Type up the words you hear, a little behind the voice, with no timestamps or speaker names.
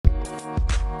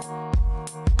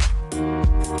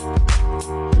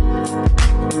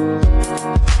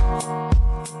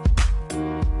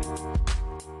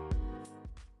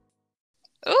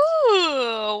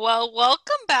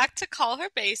to Call Her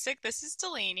Basic. This is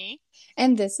Delaney.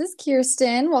 And this is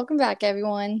Kirsten. Welcome back,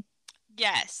 everyone.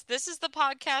 Yes, this is the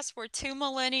podcast where two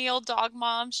millennial dog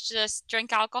moms just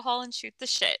drink alcohol and shoot the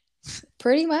shit.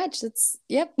 Pretty much.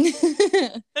 Yep.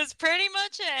 That's pretty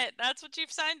much it. That's what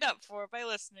you've signed up for by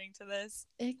listening to this.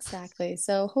 Exactly.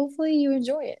 So hopefully you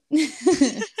enjoy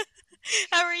it.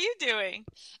 How are you doing?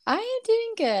 I am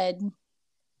doing good.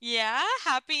 Yeah,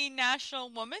 happy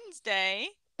National Women's Day.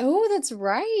 Oh, that's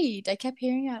right. I kept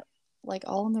hearing it like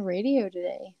all on the radio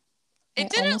today. It I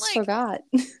didn't almost forgot.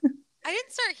 I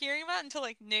didn't start hearing about it until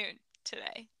like noon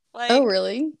today. Oh, Like,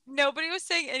 really? nobody was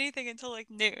saying anything until like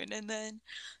noon. And then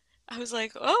I was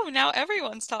like, oh, now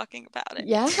everyone's talking about it.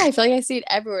 Yeah, I feel like I see it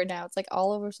everywhere now. It's like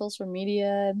all over social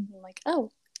media. I'm like, oh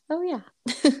yeah.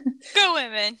 Go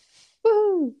women.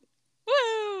 Woohoo.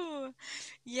 Woo!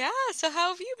 Yeah, so how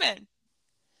have you been?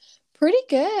 Pretty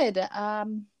good.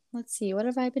 Let's see, what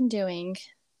have I been doing?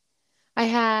 I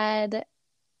had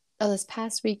this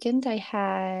past weekend, I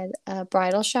had a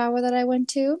bridal shower that I went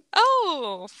to,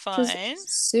 Oh, which was fun.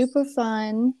 super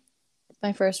fun.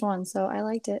 My first one, so I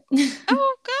liked it.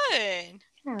 Oh, good.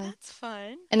 Yeah. That's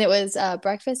fun. And it was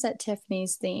breakfast at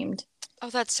Tiffany's themed. Oh,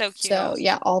 that's so So, cute.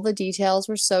 yeah, all the details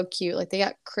were so cute. Like, they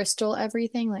got crystal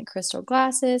everything, like crystal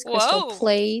glasses, crystal Whoa,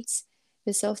 plates. It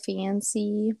was so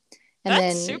fancy. And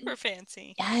that's then, super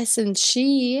fancy. yes, and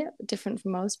she, different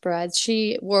from most brides,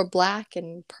 she wore black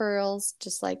and pearls,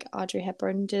 just like Audrey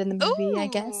Hepburn did in the movie, I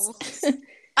guess. Ooh,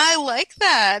 I like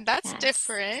that. That's Yes.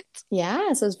 different.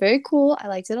 Yeah, so it's very cool. I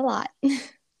liked it a lot.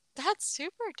 That's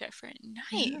super different.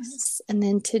 Nice. Yes. And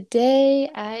then today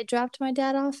I dropped my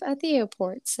dad off at the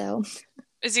airport. So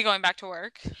Is he going back to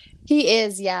work? he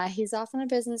is, yeah, he's off on a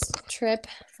business trip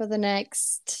for the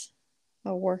next,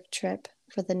 a work trip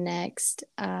for the next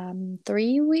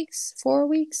 3 weeks, 4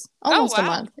 weeks, Oh, almost a wow.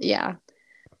 month. Yeah, That's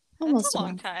almost a a long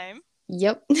month. time.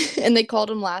 Yep. And they called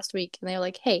him last week and they were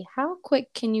like, hey, how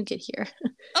quick can you get here?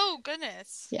 Oh,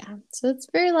 goodness. Yeah. So it's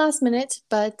very last minute,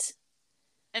 but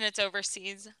And it's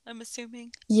overseas, I'm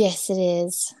assuming. yes, it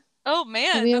is. Oh, He'll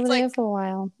man, be over that's there like, for a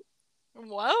while.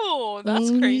 whoa, that's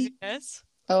Hmm. craziness.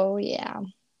 Oh, yeah.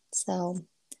 So,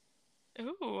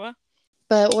 Ooh.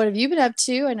 but what have you been up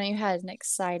to? I know you had an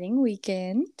exciting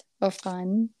weekend or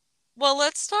fun. Well,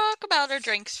 let's talk about our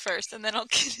drinks first, and then I'll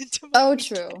get into my Oh,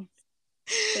 weekend. true.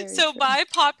 Very So, true. by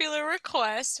popular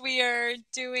request, we are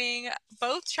doing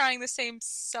both trying the same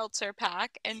seltzer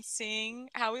pack and seeing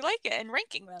how we like it and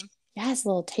ranking them. Yes, a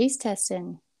little taste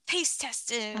testing. Taste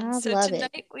testing. I So, love it.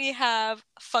 tonight we have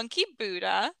Funky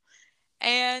Buddha,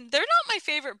 and they're not my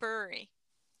favorite brewery.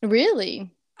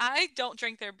 Really? I don't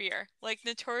drink their beer. Like,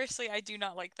 notoriously, I do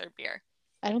not like their beer.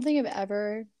 I don't think I've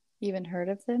ever even heard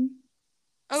of them.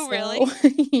 Oh, So, really?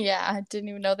 yeah, I didn't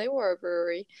even know they were a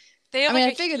brewery. They I have mean,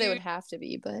 like I a figured they would huge, have to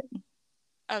be, but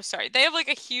oh, sorry. They have like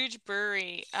a huge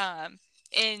brewery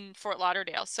in Fort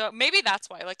Lauderdale. So maybe that's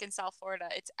why, like in South Florida,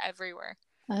 it's everywhere.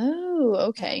 oh, And I'm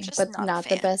okay. just But not a not the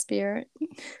fan. best beer.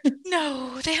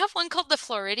 No, they have one called the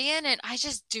Floridian, and I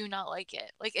just do not like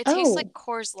it. Like it tastes like Oh,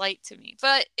 Coors Light to me.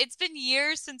 But it's been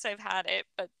years since I've had it,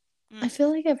 but I mm, feel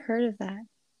like I've heard of that.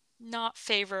 not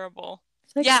favorable. I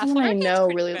feel like Yeah, someone I Floridian's know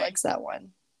pretty really big. likes that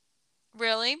one.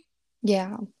 Really?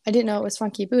 Yeah, I didn't know it was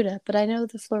Funky Buddha, but I know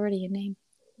the Floridian name.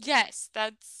 Yes,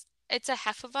 that's it's a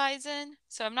Hefeweizen,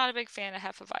 so I'm not a big fan of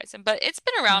Hefeweizen, but it's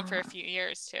been around for a Ah, few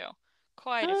years too.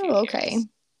 Quite a few oh, okay. years.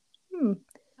 Hmm.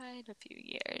 Quite a few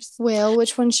years. Well,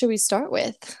 which one should we start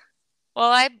with?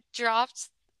 Well, I dropped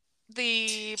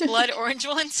the blood orange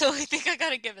one, so I think I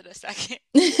gotta give it a second.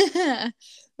 That's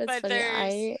But funny.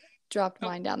 there's I dropped oh,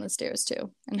 mine down the stairs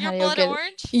too and had your to go blood get it.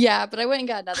 orange? Yeah, but I went and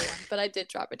got another one, but I did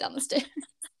drop it down the stairs.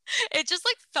 It just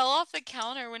like fell off the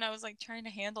counter when I was like trying to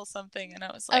handle something, and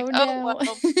I was like, Oh oh no.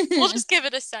 well, we'll just give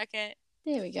it a second,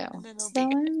 There we and go. then it'll So be that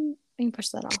good. one, we can push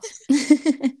that off.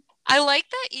 I like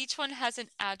that each one has an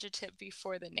adjective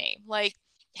before the name, like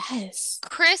Yes.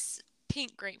 crisp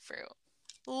pink grapefruit,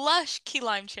 lush key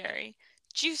lime cherry,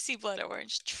 juicy blood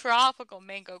orange, tropical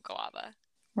mango guava.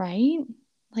 Right?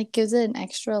 Like gives it an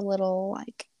extra little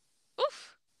like,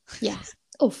 Oof. yeah.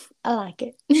 Oof, I like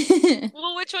it.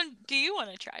 Well, which one do you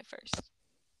want to try first?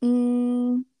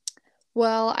 mm,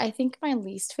 well, I think my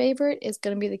least favorite is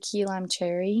gonna be the key lime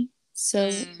cherry. So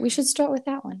we Mm. should start with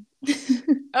that one.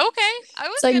 Okay, I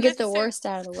was So I can gonna get the say worst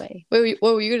out of the way. What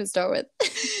were you gonna start with?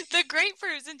 the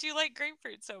grapefruit since you like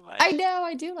grapefruit so I much. know,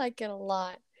 I do like it a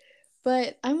lot.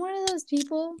 But I'm one of those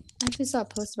people, I actually saw a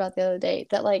post about the other day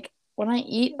that like when I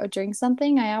eat or drink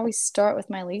something, I always start with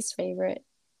my least favorite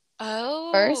Oh,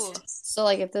 first. So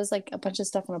like if there's like a bunch of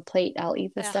stuff on a plate, I'll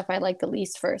eat the yeah. stuff I like the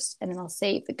least first, and then I'll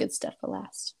save the good stuff for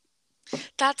last.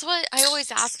 That's what I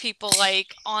always ask people,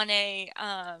 like on a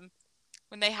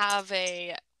when they have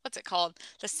a what's it called?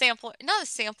 The sampler, not a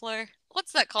sampler.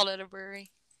 What's that called at a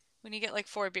brewery? When you get like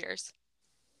 4 beers.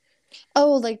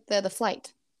 Oh, like the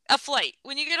flight. A flight.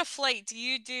 When you get a flight, do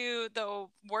you do the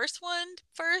worst one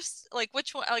first? Like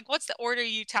which one? Like what's the order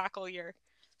you tackle your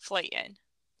flight in?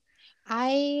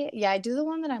 I do the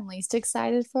one that I'm least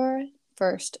excited for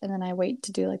first, and then I wait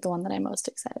to do like the one that I'm most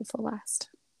excited for last.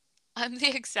 I'm the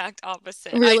exact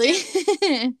opposite. I Really?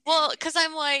 do well, because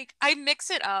I'm like, I mix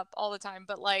it up all the time,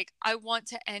 but like, I want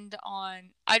to end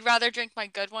on, I'd rather drink my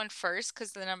good one first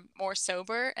because then I'm more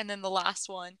sober, and then the last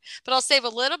one. But I'll save a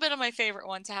little bit of my favorite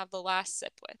one to have the last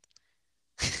sip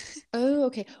with, Oh,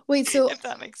 okay. Wait, so if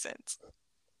that makes sense.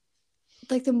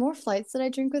 like the more flights that I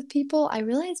drink with people, I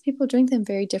realize people drink them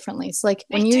very differently. So like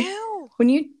They do. when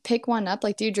you pick one up,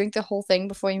 like do you drink the whole thing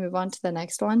before you move on to the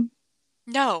next one?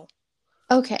 No.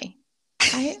 Okay.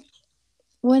 I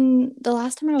when the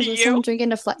last time I Do was with someone you?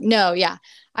 drinking a flight, no, yeah.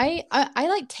 I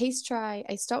like taste try.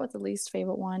 I start with the least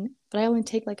favorite one, but I only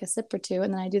take like a sip or two,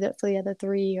 and then I do that for the other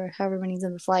three or however many's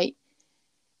in the flight.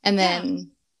 And Yeah.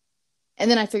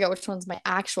 then I figure out which one's my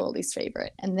actual least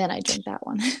favorite, and then I drink that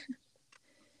one.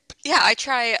 Yeah, I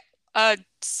try a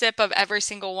sip of every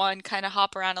single one, kind of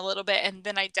hop around a little bit, and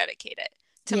then I dedicate it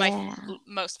to my Yeah.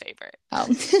 most favorite. Oh.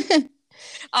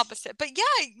 Opposite. But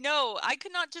yeah, no, I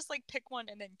could not just like pick one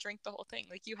and then drink the whole thing.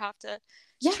 Like you have to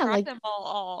Yeah, try like them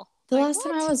all. the Like last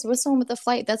time I what? was with someone with the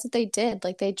flight, that's what they did.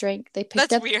 Like they picked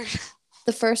That's up weird.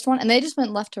 the first one and they just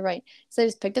went left to right. So they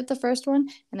just picked up the first one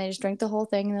and they just drank the whole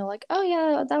thing and they're like, "Oh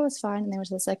yeah, that was fine." And they went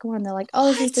to the second one and they're like, "Oh,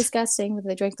 this is What? disgusting." But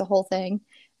they drank the whole thing.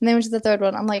 And they went to the third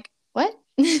one. I'm like, "What?"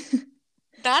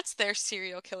 That's their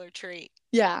serial killer trait.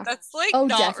 Yeah. That's like Oh,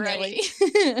 not right.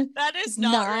 definitely. That is It's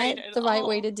not not right at the right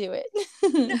way all. to do it.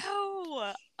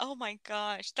 No. Oh my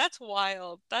gosh, that's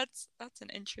wild. That's an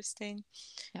interesting.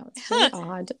 Yeah, it's very Huh.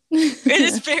 odd. It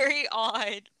is very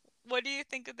odd. What do you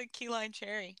think of the key lime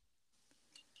cherry?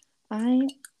 I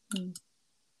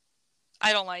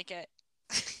I don't like it.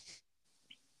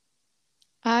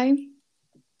 I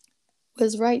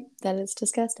was right that it's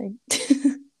disgusting.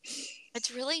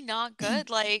 It's really not good.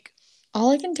 Like,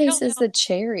 All I can I taste don't is know. the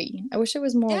cherry. I wish it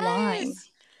was more lime. Yes.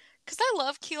 Because I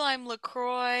love key lime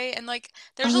LaCroix and like Oh,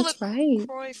 there's a that's right.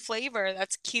 LaCroix flavor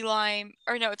that's key lime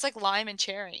or no, it's like lime and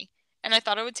cherry. And I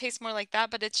thought it would taste more like that,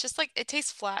 but it's just like it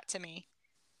tastes flat to me.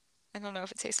 I don't know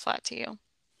if it tastes flat to you.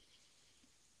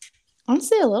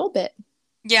 Honestly, a little bit.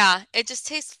 Yeah, it just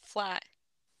tastes flat.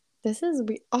 This is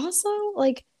also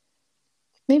like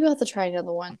maybe I'll have to try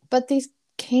another one. But these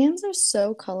cans are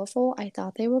so colorful. I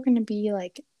thought they were going to be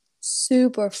like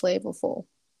super flavorful.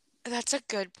 That's a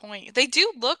good point. They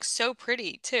do look so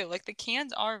pretty too. Like the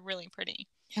cans are really pretty.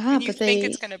 Yeah, And you but think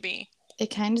it's gonna be. it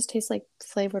kind of just tastes like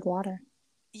flavored water.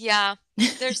 Yeah.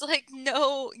 There's like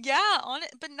no, yeah, on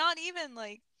it, but not even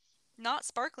like not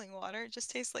sparkling water. It just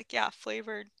tastes like, yeah,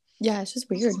 flavored. Yeah, it's just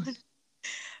weird.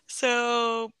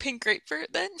 So, pink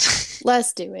grapefruit then?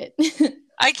 Let's do it.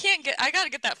 I gotta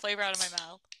get that flavor out of my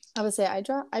mouth. I would say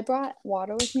I brought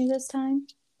water with me this time.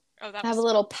 Oh, that I have was a smart.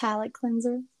 little palate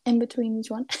cleanser in between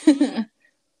each one. Mm.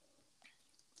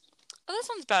 Oh, this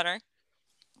one's better.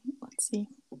 Let's see.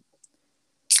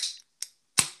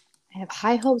 I have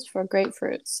high hopes for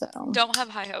grapefruit, so. Don't have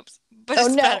high hopes, but Oh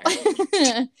it's no.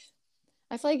 better.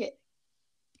 I feel like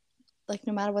like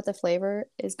no matter what the flavor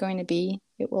is going to be,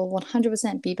 it will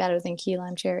 100% be better than key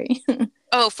lime cherry.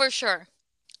 Oh, for sure.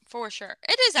 For sure.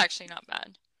 It is actually not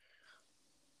bad.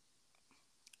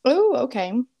 Oh,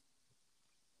 okay.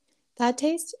 That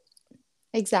tastes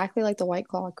exactly like the White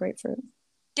Claw grapefruit.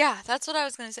 Yeah, that's what I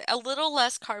was gonna say. A little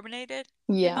less carbonated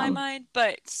in my Yeah. mind,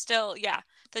 but still, yeah.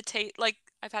 The taste, like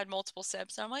I've had multiple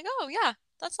sips, and I'm like, oh yeah,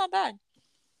 that's not bad.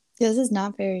 This is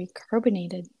not very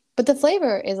carbonated, but the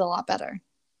flavor is a lot better.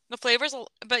 The flavors,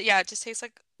 but yeah, it just tastes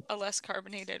like a less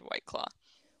carbonated White Claw, in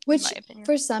my Which opinion.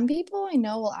 for some people I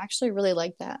know will actually really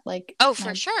like that. Like Oh,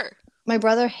 for sure. my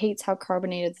brother hates how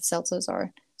carbonated the seltzers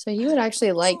are. So he would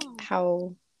actually like Oh,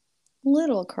 how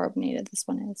little carbonated this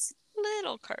one is.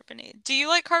 little carbonated. Do you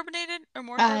like carbonated or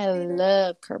more I carbonated?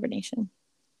 love carbonation.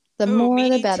 The Oh, more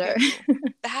the me better. too.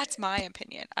 That's my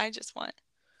opinion. I just want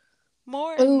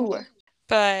more and Ooh, more.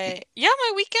 But yeah,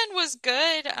 my weekend was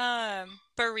good.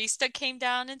 Barista came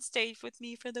down and stayed with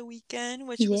me for the weekend,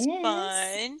 which was yes.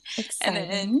 fun. And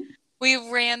then Exciting. we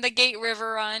ran the Gate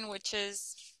River Run, which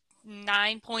is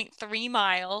 9.3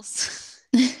 miles.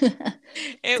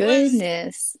 It was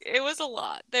Goodness. it was a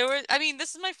lot. There were I mean,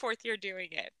 this is my fourth year doing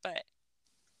it, but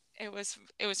it was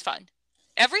fun.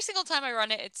 Every single time I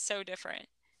run it, it's so different.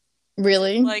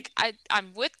 Really? Like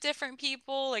I'm with different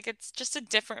people. Like it's just a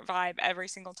different vibe every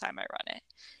single time I run it.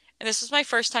 And this was my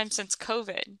first time since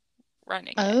COVID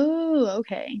running it. Oh,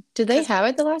 okay. Did they Because have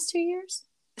it the last 2 years?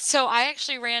 so I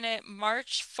actually ran it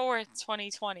March 4th,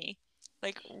 2020.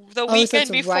 Like the Oh, so it's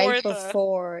weekend right before the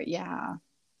before. Yeah.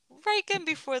 weekend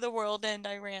before the world end,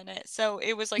 I ran it. So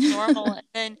it was like normal. And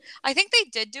then I think they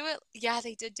did do it. Yeah,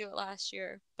 they did do it last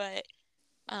year, but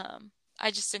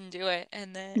I just didn't do it.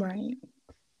 And then Right.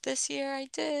 this year I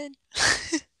did.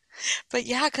 But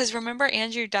yeah, because remember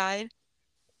Andrew died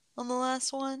on the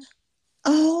last one?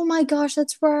 Oh my gosh,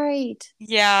 that's right.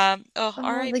 Yeah. Oh,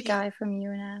 Oh, the R.I.P. guy from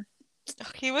UNF.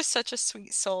 Oh, he was such a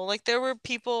sweet soul. Like there were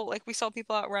people, like we saw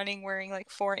people out running wearing like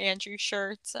four Andrew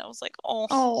shirts. I was like, oh,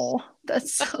 Oh,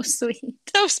 that's that's so sweet.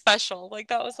 so special. Like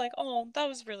that was like, oh, that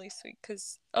was really sweet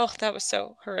because oh, that was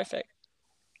so horrific.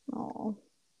 Oh.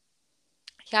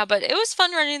 Yeah, but it was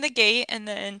fun running the gate, and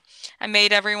then I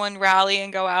made everyone rally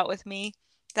and go out with me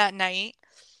that night.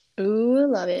 Ooh, I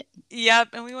love it. Yep,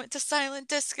 and we went to Silent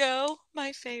Disco,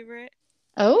 my favorite.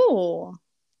 Oh,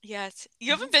 Yes.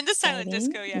 You haven't that's been to Silent exciting.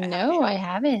 Disco yet, have No, you? I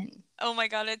haven't. Oh my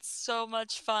God, it's so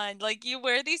much fun. Like you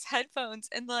wear these headphones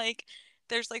and like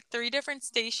there's like three different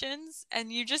stations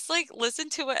and you just like listen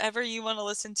to whatever you want to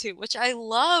listen to, which I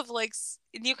love. Like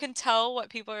you can tell what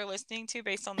people are listening to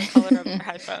based on the color of their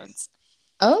headphones.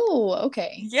 Oh,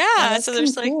 okay. Well, Yeah, that's so kind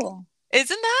of there's like cool.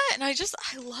 isn't that? And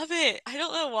I love it. I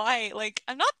don't know why. Like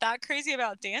I'm not that crazy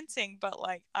about dancing, but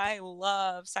like I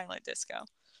love silent disco.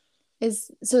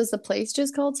 Is the place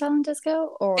just called Silent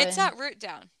Disco It's or? at Root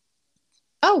Down.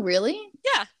 Oh, really?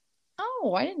 Yeah,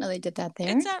 Oh, I didn't know they did that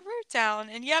there. it's at Root Down.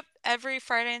 And yep, every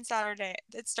Friday and Saturday.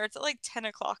 It starts at like 10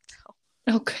 o'clock though.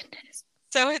 Oh, goodness.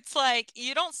 So it's like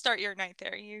you don't start your night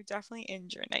there. You definitely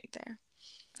end your night there.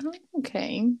 Oh,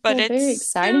 okay. But Well, very it's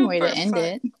exciting way to super end fun.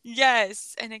 it.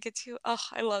 Yes, and it gets you. Oh,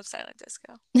 I love silent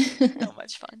disco. So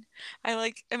much fun. I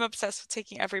like am obsessed with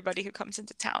taking everybody who comes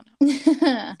into town.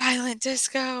 Silent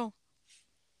disco.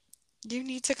 You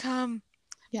need to come.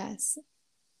 Yes,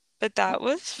 But that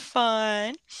was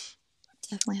fun.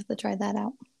 definitely have to try that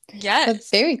out. But Yes.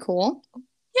 very cool.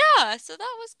 Yeah, so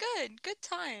that was good. Good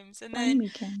times. And Fun then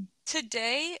weekend.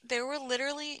 today there were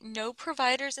literally no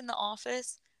providers in the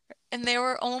office and there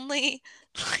were only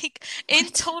like in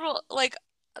What? total like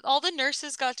all the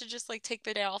nurses got to just like take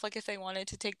the day off like if they wanted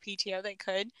to take PTO they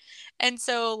could. And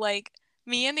so like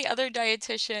me and the other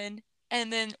dietitian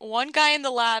and then one guy in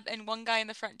the lab and one guy in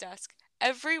the front desk.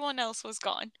 Everyone else was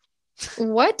gone.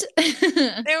 What?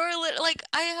 They were like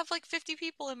I have like 50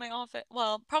 people in my office.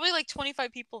 Well, probably like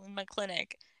 25 people in my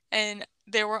clinic, and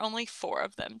there were only four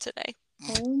of them today.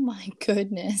 Oh my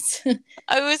goodness.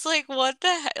 I was like, what the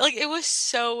heck? Like it was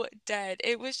so dead.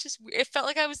 It was just it felt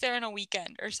like I was there on a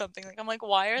weekend or something. Like I'm like,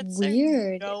 why is there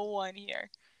Weird. no one here?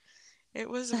 It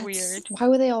was That's weird why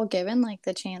were they all given like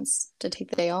the chance to take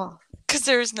the day off? because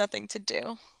there was nothing to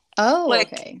do. Oh,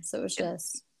 Like okay. So it was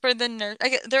just for the nurse, I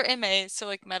get they're MAs, so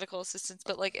like medical assistants,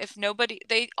 but like if nobody,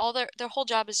 they all their whole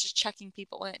job is just checking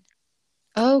people in.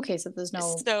 oh, okay. So there's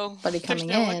So nobody there's coming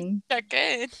no one to in. check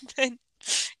in, then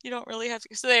you don't really have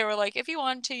to. So they were like, if you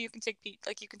want to, you can take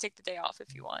like you can take the day off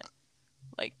if you want.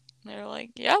 Like they were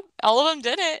like, yep, all of them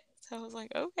did it. So I was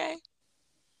like, okay.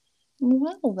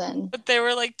 Well then. But there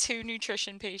were like two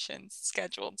nutrition patients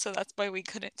scheduled, so that's why we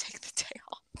couldn't take the day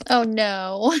off. Oh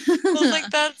no. I was like,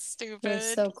 that's You're stupid.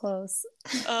 so close.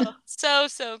 Oh, so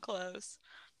so close.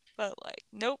 But like,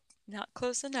 nope, not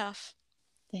close enough.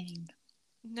 Dang.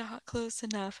 Not close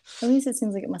enough. At least it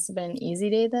seems like it must have been an easy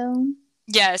day though.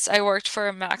 Yes, I worked for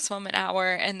a maximum an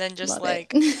hour and then just Love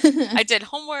it. like I did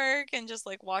homework and just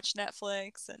like watched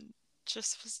Netflix and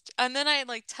just was and then I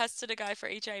like tested a guy for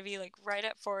HIV like right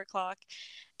at 4 o'clock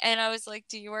and I was like,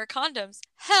 "Do you wear condoms?"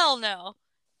 Hell no.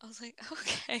 I was like,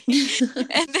 "Okay."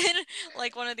 And then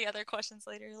like one of the other questions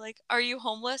later, like, "Are you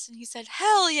homeless?" And he said,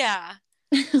 "Hell yeah."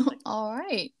 Like All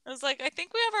right. I was like, "I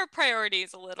think we have our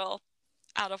priorities a little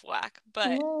out of whack." But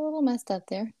A little messed up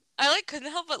there. I like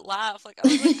couldn't help but laugh. Like I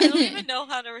was like, I don't even know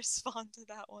how to respond to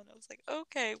that one. I was like,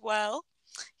 okay, well,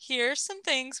 here's some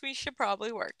things we should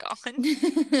probably work on.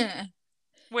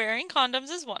 Wearing condoms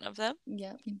is one of them.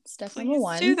 Yep, step number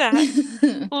Please do one.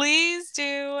 that. Please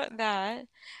do that.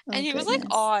 Oh And he was like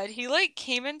goodness. odd. He like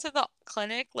came into the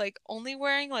clinic like only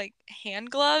wearing like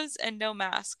hand gloves and no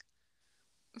mask.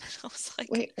 And I was like,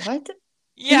 Wait, what?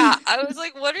 yeah, I was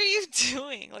like, what are you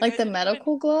doing? Like Like I the didn't even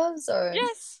medical gloves or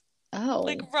yes,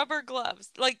 like oh, rubber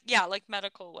gloves. Like yeah, like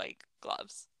medical like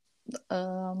gloves.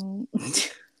 um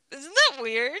Isn't that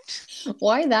weird?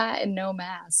 why that and no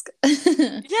mask?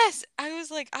 Yes, I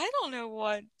was like, I don't know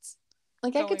what's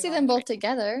Like I could going see on them both right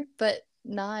together, but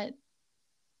not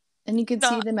And you could see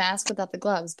Not the mask without the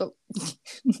gloves, but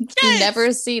you yes.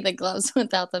 never see the gloves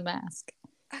without the mask.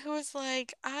 I was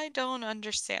like, I don't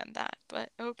understand that, but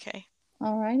okay.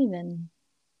 Alrighty then.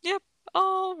 Yep.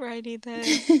 Alrighty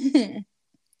then.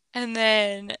 And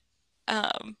then,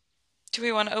 um, do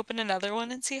we want to open another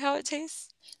one and see how it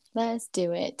tastes? Let's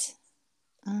do it.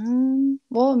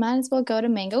 Well, we might as well go to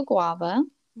mango guava.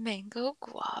 Mango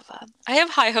guava. I have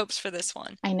high hopes for this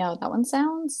one. I know that one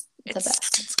sounds the It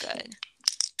best. sounds good.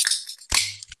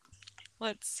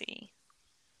 Let's see.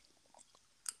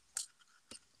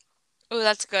 Oh,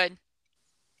 that's good.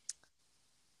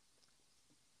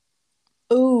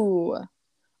 Ooh.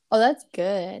 Oh, that's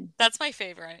good. That's my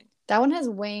favorite. That one has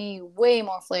way, way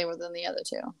more flavor than the other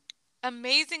two.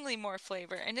 Amazingly more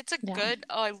flavor. And it's a Yeah. good,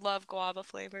 oh, I love guava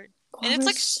flavored. And it's Guava is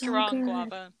like so strong good.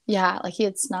 guava. Yeah, like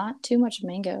it's not too much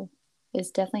mango.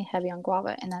 It's definitely heavy on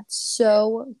guava, and that's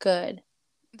so good.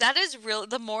 That is real.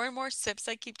 The more and more sips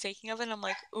I keep taking of it, I'm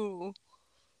like, ooh,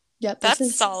 Yep, this that's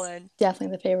is solid.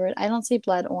 definitely the favorite. I don't see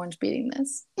blood orange beating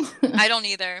this. I don't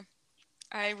either.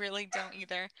 I really don't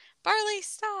either. Barley,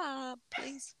 stop,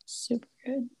 please. Super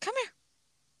good. Come here.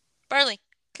 Barley,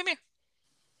 come here.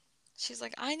 She's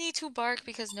like, I need to bark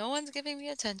because no one's giving me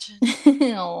attention.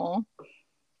 Oh,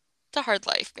 It's a hard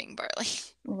life being Barley.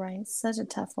 right. Such a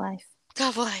tough life.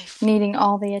 Tough life. Needing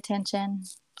all the attention.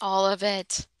 All of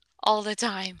it. All the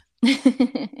time.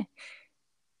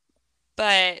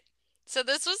 But so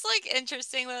this was like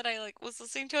interesting that I like was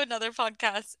listening to another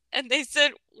podcast and they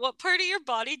said, what part of your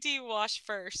body do you wash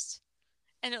first?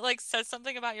 And it like says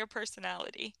something about your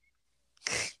personality.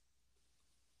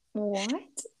 What?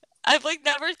 I've like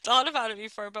never thought about it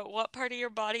before, but what part of your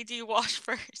body do you wash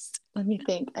first? Let me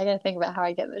think. I gotta think about how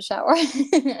I get in the shower.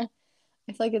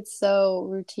 I feel like it's so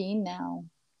routine now.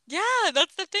 Yeah,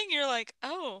 that's the thing. You're like,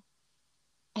 oh,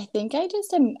 I think I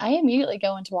immediately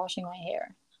go into washing my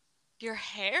hair. your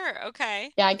hair.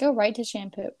 Okay. Yeah, I go right to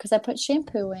shampoo because I put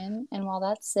shampoo in, and while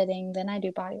that's sitting, then I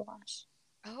do body wash.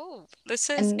 Oh, this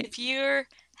is And if your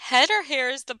head or hair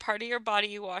is the part of your body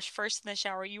you wash first in the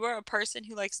shower, you are a person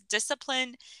who likes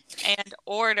discipline and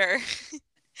order.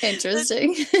 The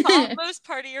interesting. topmost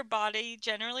part of your body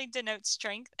generally denotes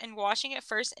strength, and washing it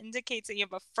first indicates that you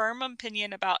have a firm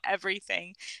opinion about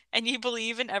everything and you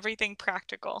believe in everything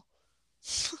practical.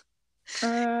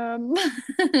 I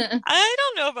I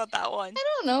don't know about that one.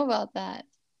 don't know about that.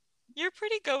 You're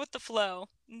pretty good with the flow.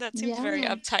 That seems very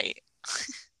Yeah, uptight.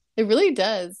 it really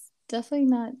does. Definitely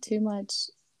not too much.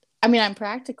 I mean, I'm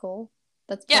practical.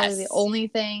 That's probably the Yes, only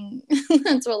thing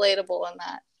that's relatable in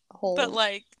that but whole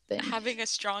like thing. having a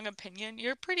strong opinion,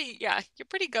 yeah, you're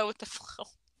pretty good with the flow.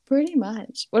 Pretty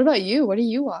much. What about you? What do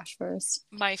you wash first?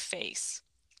 My face.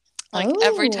 Like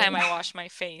every time Oh, I wash my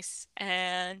face.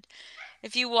 And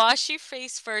if you wash your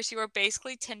face first, you are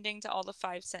basically tending to all the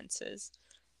five senses.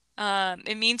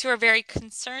 It means you are very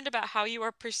concerned about how you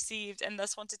are perceived and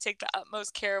thus want to take the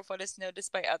utmost care of what is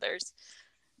noticed by others.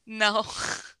 No,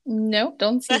 nope,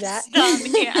 don't see that. that's not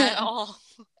me at all.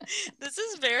 This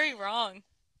is very wrong.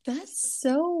 That's This is,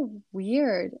 so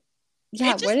weird.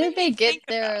 Yeah, it where just did made me they get think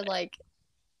their about it. like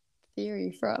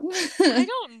theory from? I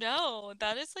don't know.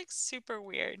 That is like super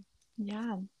weird.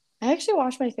 Yeah. I actually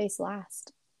wash my face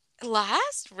last.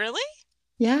 Last? Really?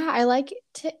 Yeah, I like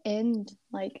to end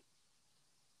like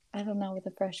I don't know with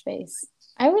a fresh face.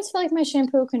 I always feel like my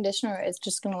shampoo conditioner is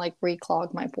just gonna like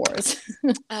reclog my pores.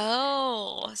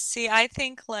 Oh, see, I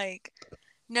think like,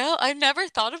 no, I've never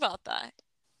thought about that.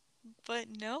 But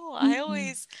no,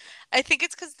 Mm-mm. I think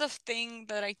it's because the thing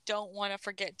that I don't want to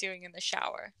forget doing in the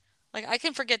shower. Like, I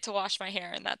can forget to wash my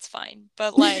hair and that's fine.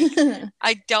 But like,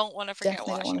 I don't want to forget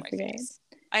Definitely don't washing want to my forget. face.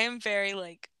 I am very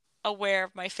like aware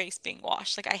of my face being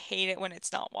washed. Like, I hate it when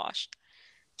it's not washed.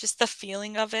 Just the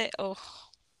feeling of it. Oh,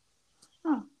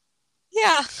 Huh.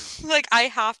 yeah. Like, I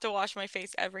have to wash my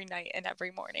face every night and every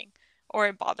morning, or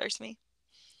it bothers me.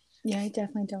 Yeah, I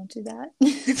definitely don't do that.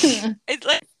 It's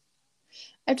like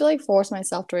I have to like force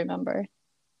myself to remember.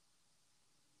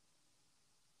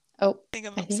 Oh, thing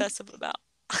I'm I think obsessive about.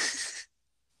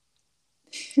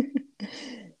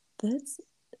 that's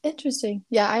interesting.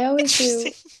 Yeah, I always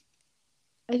Interesting.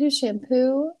 do. I do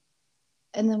shampoo,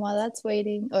 and then while that's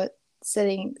waiting or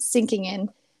sitting, sinking in,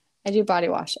 I do body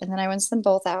wash, and then I rinse them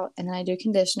both out, and then I do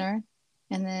conditioner,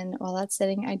 and then while that's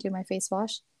sitting, I do my face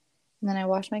wash, and then I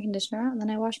wash my conditioner out, and then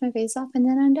I wash my face off, and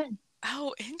then I'm done.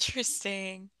 Oh,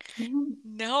 interesting. Yeah.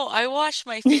 No, I wash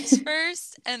my face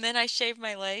first, and then I shave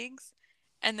my legs,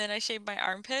 and then I shave my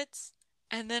armpits,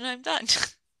 and then I'm done.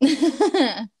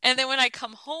 And then when I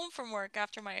come home from work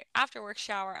after my after work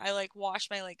shower, I like wash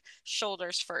my like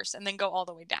shoulders first and then go all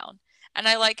the way down. And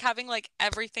I like having like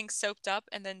everything soaked up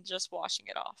and then just washing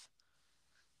it off.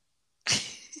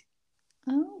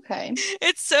 Oh, okay.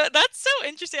 That's so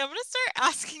interesting. I'm gonna start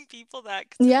asking people that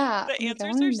because Yeah. the I'm like, I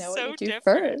answers want are to know what you so do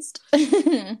different. first.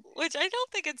 Which I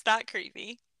don't think it's that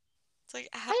creepy. It's like,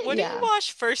 what do you Yeah.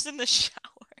 wash first in the shower?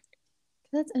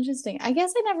 That's interesting. I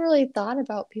guess I never really thought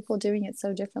about people doing it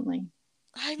so differently.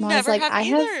 I I'm always never like, have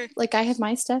either. I have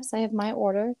my steps, I have my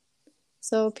order.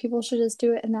 So people should just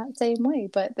do it in that same way,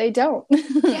 but they don't.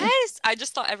 Yes, I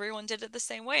just thought everyone did it the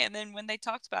same way, and then when they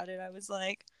talked about it, I was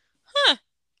like, huh,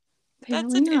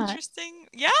 that's Apparently an not. interesting,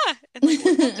 yeah. And like,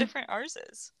 look how different ours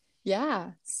is.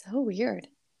 Yeah, so weird.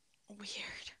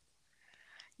 Weird.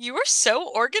 You were so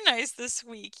organized this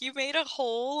week. You made a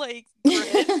whole like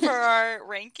grid for our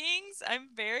rankings. I'm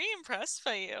very impressed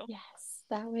by you. Yes,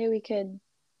 that way we could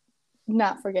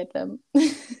not forget them.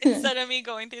 Instead of me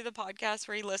going through the podcast,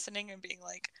 re-listening and being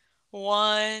like, I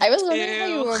one, was wondering how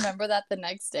you two. remember that the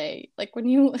next day. Like when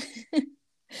you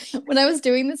when I was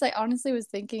doing this, I honestly was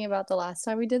thinking about the last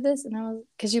time we did this, and I was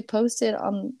because you posted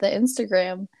on the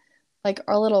Instagram like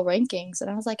our little rankings, and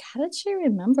I was like, how did she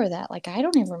remember that? Like I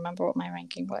don't even remember what my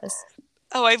ranking was.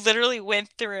 Oh, I literally went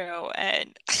through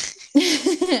and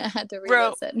I had to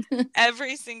wrote re-listen.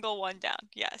 every single one down.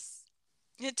 Yes.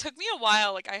 It took me a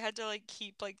while. Like I had to like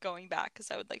keep like going back because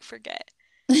I would like forget.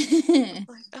 Like,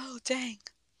 oh dang.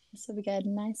 So we got a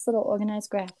nice little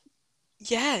organized graph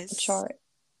Yes. chart.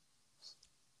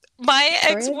 My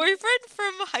Grid. ex-boyfriend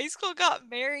from high school got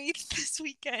married this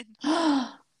weekend.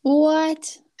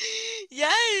 What?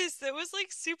 Yes, it was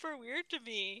like super weird to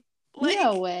me.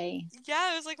 No Like, way.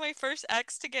 yeah, it was like my first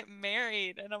ex to get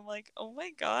married, and I'm like, oh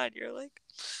my God, you're like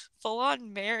full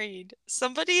on married.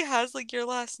 Somebody has like your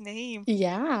last name.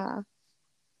 Yeah.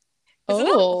 Isn't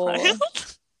that Oh,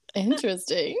 wild?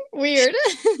 interesting. Weird.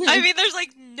 I mean, there's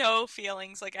like no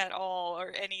feelings like at all or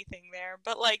anything there,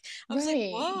 but like I was like,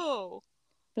 Right. whoa,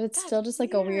 But it's that's still just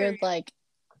like a weird, weird. like,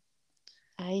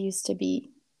 I used to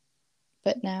be,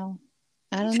 but now,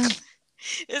 I don't know.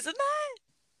 Isn't that?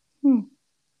 Hmm.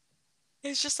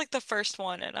 It's just like the first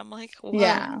one, and I'm like, whoa,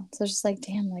 Yeah. So it's just like,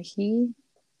 damn, like he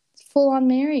full on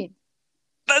married.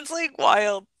 that's like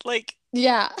wild. Like,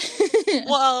 Yeah.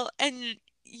 well, and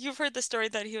you've heard the story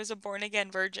that he was a born again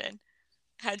virgin,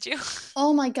 had you?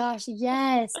 Oh my gosh.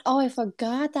 Yes. Oh, I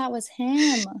forgot that was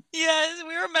him. Yes,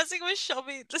 we were messing with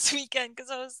Shelby this weekend because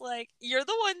I was like, you're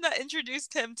the one that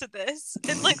introduced him to this,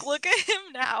 and like, look at him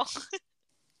now.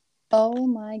 Oh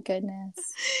my goodness.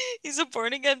 He's a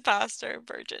born again pastor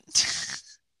virgin.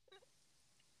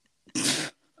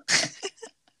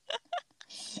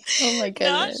 Oh my Not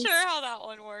goodness. sure how that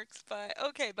one works, but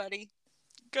okay, buddy.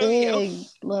 Go you. Big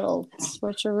little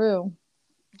switcheroo.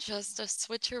 Just a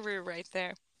switcheroo right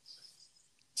there.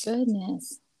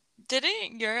 Goodness.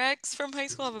 Didn't your ex from high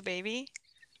school have a baby?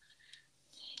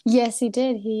 Yes, he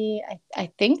did.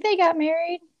 I think they got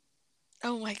married,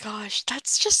 Oh my gosh,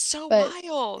 that's just so but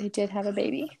wild. they did have a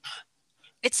baby.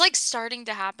 It's like starting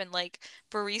to happen. Like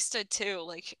Barista too.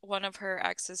 Like one of her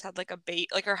exes had like a baby.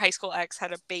 Like her high school ex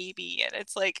had a baby, and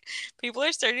it's like people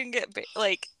are starting to get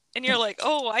like, and you're like,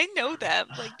 oh, I know them.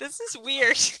 Like this is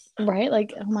weird. Right?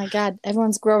 Like, oh my God,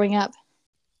 everyone's growing up.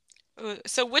 Ooh,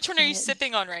 so which one are you But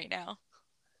sipping on right now?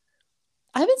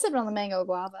 I've been sipping on the mango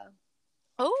guava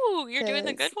Oh, you're doing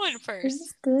the good because one it first.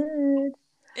 was good.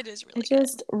 It is I really good.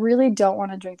 just really don't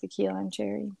want to drink the key lime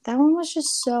cherry. That one was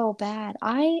just so bad.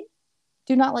 I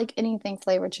do not like anything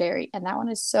flavored cherry, and that one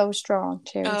is so strong,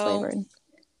 cherry Oh, flavored.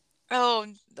 oh,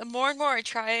 the more and more I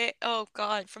try it, oh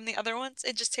God, from the other ones,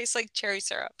 it just tastes like cherry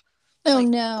syrup. Oh Like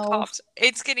no. pops.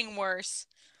 It's getting worse.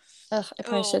 Ugh, I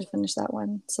probably Oh, should finish that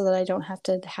one so that I don't have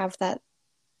to have that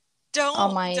on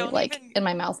don't my don't like even in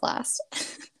my mouth last.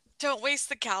 don't waste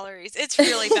the calories. It's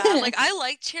really bad. Like I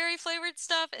like cherry flavored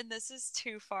stuff and this is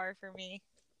too far for me.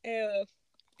 Ew.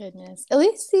 Goodness. At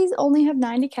least these only have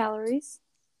 90 calories.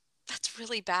 That's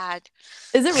really bad.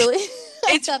 Is it really?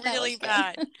 I It's thought that really was good.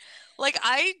 bad. Like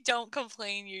I don't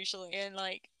complain usually and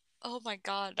like oh my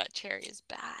God, that cherry is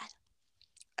bad.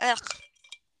 Ugh.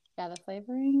 Yeah, the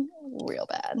flavoring, real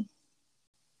bad.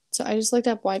 So I just looked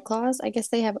up White Claws. I guess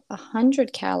they have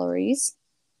 100 calories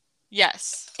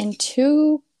Yes. and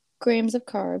 2 grams of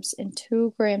carbs and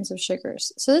 2 grams of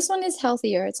sugars. So this one is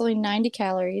healthier. It's only 90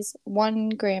 calories, 1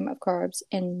 gram of carbs,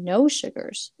 and no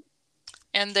sugars.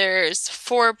 And there's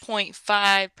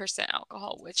 4.5%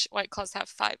 alcohol, which White Claws have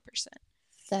 5%.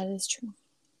 That is true.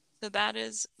 So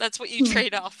that's what you Hmm.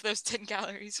 trade off those 10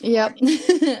 calories for Yep.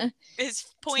 is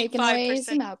Taking away 0.5%.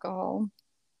 some alcohol.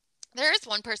 There is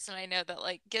one person I know that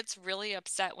like gets really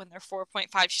upset when they're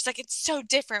 4.5. She's like, it's so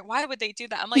different. Why would they do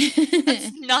that? I'm like,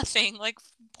 that's nothing. Like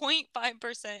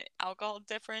 0.5% alcohol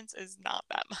difference is not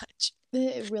that much.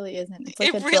 It really isn't. It's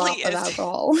like It a really drop of is.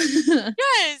 alcohol.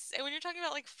 Yes. And when you're talking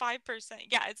about like 5%,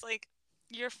 yeah, it's like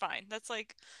you're fine. That's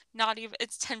like not even,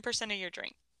 it's 10% of your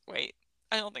drink. Wait,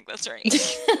 I don't think that's right.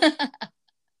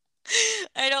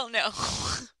 I don't know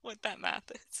what that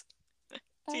math is.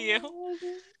 Do you?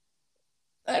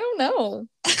 I don't know.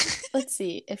 Let's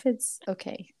see if it's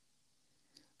okay.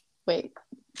 Wait,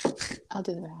 I'll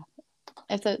do the math.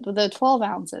 If the 12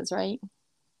 ounces, right?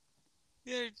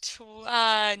 No,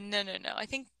 no, no. I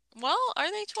think, well,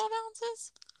 are they 12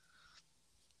 ounces?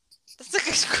 That's a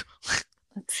good.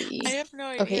 Let's I see. have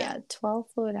no Okay, idea. yeah, 12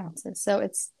 fluid ounces. So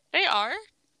it's They are?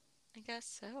 I guess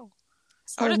so.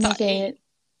 I would so have thought make eight.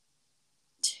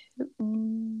 it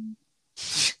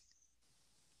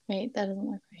wait, that doesn't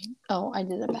work right. Oh, I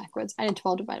did it backwards. I did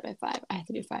 12 divided by 5. I have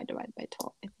to do 5 divided by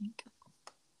 12, I think.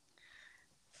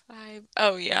 5.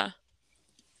 Oh, yeah.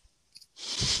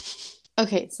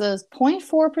 Okay, so there's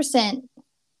 0.4%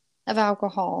 of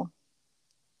alcohol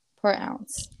per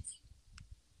ounce.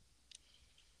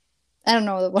 I don't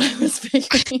know what I was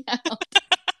figuring out.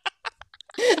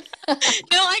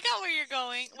 No, I got where you're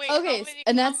going. Wait, Okay,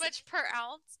 and how that's much per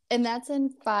ounce? in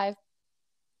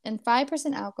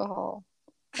 5% alcohol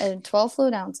and 12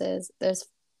 fluid ounces, there's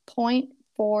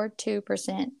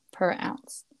 0.42% per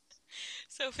ounce.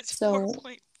 So if it's So when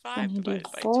 4.5 you do divided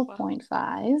by 12,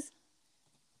 4.5,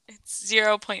 it's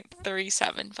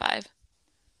 0.375.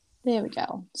 there we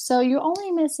go. So you're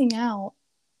only missing out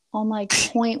on like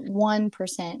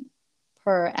 0.1%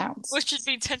 per ounce. Which should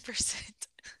be 10%.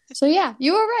 So yeah,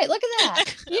 you were right. Look at that.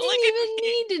 You Look at didn't even me.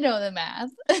 need to know the math.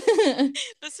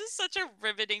 This is such a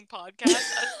riveting podcast.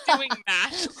 Us doing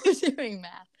math. Doing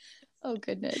math. Oh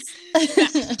goodness.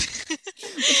 Math.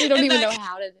 Which we don't And even that, know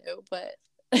how to do, but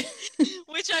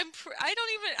which I'm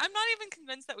not even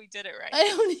convinced that we did it right. I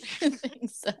don't even think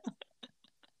so.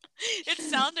 It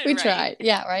sounded We right. tried.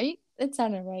 Yeah, right? It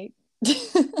sounded right.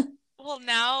 Well,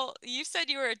 now you said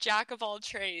you were a jack of all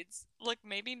trades. Look,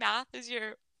 maybe math is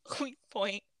your weak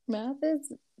point. Math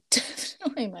is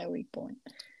definitely my weak point.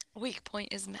 Weak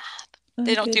point is math. Oh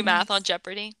They don't do math on goodness.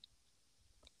 Jeopardy.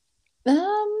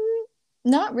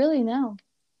 Not really, no.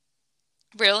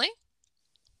 Really?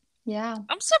 Yeah.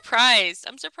 I'm surprised.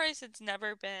 I'm surprised it's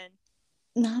never been.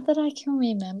 Not that I can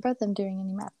remember them doing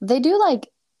any math. They do like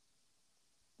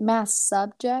math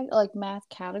subject, like math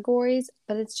categories,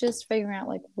 but it's just figuring out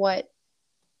like what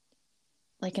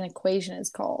like an equation is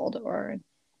called or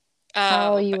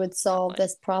how Oh, you but would not solve like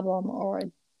this problem or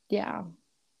yeah.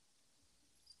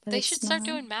 But they should it's start not.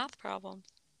 doing math problems.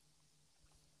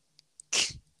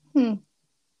 Hmm.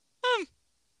 Hmm,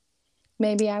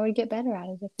 Maybe I would get better at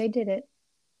it if they did it.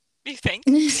 you think?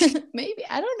 Maybe.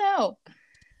 I don't know.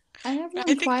 I have I learned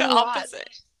think quite the a lot opposite.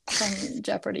 from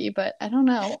Jeopardy, but I don't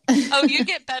know. Oh, you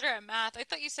get better at math. I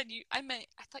thought you said I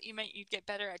thought you meant you'd get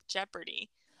better at Jeopardy.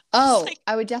 I was Oh, like,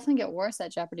 I would definitely get worse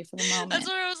at Jeopardy for the that's moment.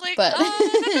 where I was like, But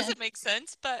that doesn't make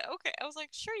sense. But okay. I was like,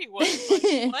 sure you would. Like,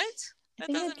 I what? That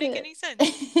think I'd doesn't make get any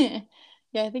sense.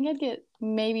 yeah, I think I'd get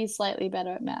maybe slightly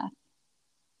better at math.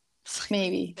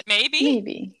 Slightly. Maybe. Maybe.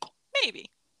 Maybe.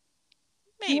 Maybe.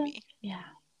 But, Maybe. yeah.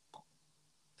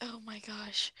 Oh my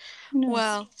gosh. Who knows?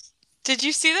 Well, did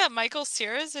you see that Michael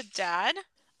Cera's a dad?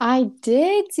 I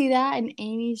did see that, and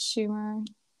Amy Schumer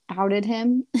outed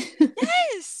him.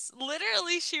 Yes!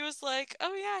 Literally, she was like,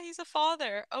 oh yeah, he's a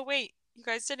father. Oh wait, you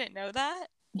guys didn't know that?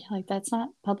 Yeah, like that's not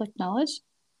public knowledge.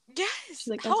 She's Yes!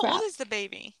 like, oh How old crap. is the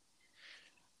baby?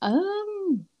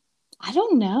 I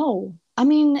don't know. I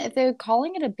mean, if they're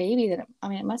calling it a baby, then I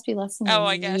mean, it must be less than a Oh,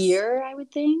 I guess. year, I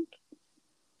would think.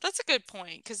 That's a good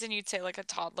point, because then you'd say like a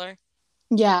toddler.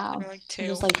 Yeah, Or like I'm two.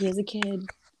 just like he is a kid,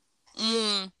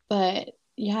 Mm, but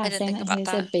yeah, I didn't saying think that about he's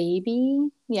a that. baby,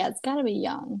 yeah, it's got to be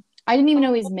young. I didn't even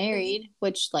know he's Oh, married,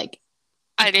 which like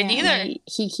I didn't either. apparently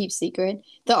he keeps secret.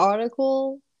 The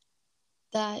article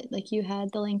that like you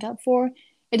had the link up for,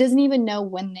 it doesn't even know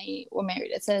when they were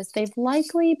married. It says they've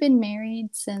likely been married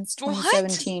since What?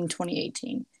 2017,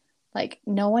 2018. Like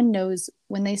no one knows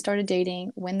when they started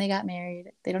dating, when they got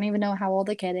married. They don't even know how old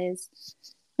the kid is.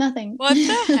 Nothing. What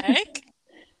the heck? Yeah,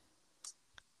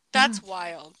 That's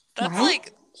wild. That's right?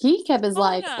 like, He kept that's his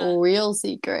calling like a, real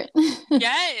secret.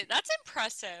 yeah, that's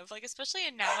impressive. Like, especially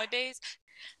in nowadays.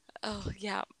 Oh,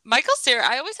 yeah. Michael Cera,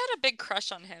 I always had a big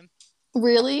crush on him.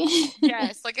 Really?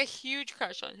 Yes, like a huge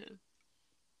crush on him.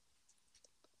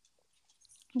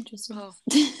 Interesting. Oh.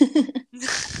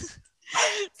 Honestly,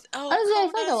 Oh, I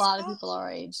feel like a Kona. lot of people our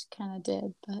age kind of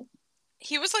did, but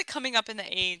He was like coming up in the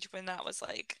age when that was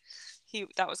like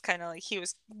that was kind of like he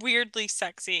was weirdly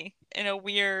sexy in a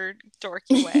weird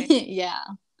dorky way. yeah.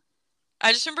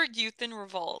 I just remember Youth in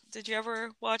Revolt. Did you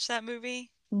ever watch that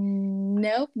movie?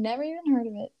 Nope, never even heard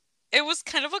of it. It was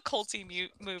kind of a culty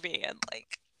movie and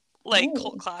like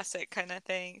cult Oh. classic kind of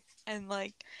thing. And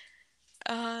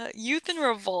Youth in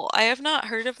Revolt. I have not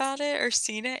heard about it or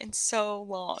seen it in so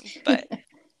long, but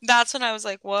that's when I was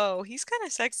like, whoa, he's kind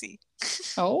of sexy.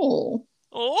 Oh.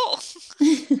 Oh,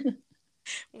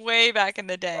 way back in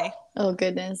the day. Oh,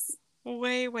 goodness.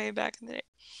 Way, way back in the day.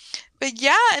 But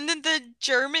yeah, and then the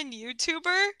German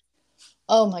YouTuber.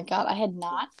 Oh my God, I had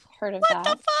not heard of What the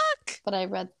that, fuck? but I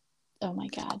read, oh my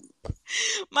God.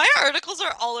 My articles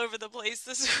are all over the place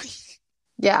this week.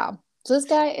 Yeah. So this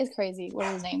guy is crazy. What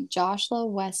is his name? Joshua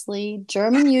Wesley,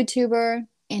 German YouTuber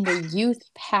and a youth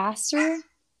pastor.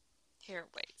 Here,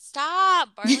 wait.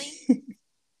 Stop, Barley.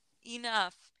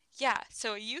 Enough. Yeah,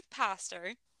 so a youth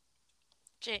pastor,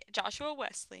 Joshua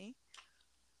Wesley.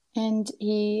 And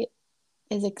he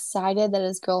is excited that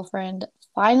his girlfriend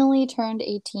finally turned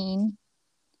 18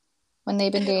 when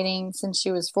they've been Ew. dating since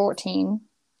she was 14.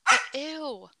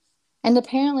 Ew. And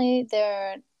apparently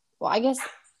well, I guess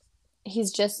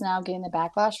he's just now getting the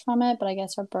backlash from it, but I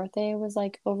guess her birthday was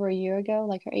like over a year ago,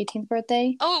 like her 18th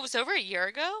birthday. Oh, it was over a year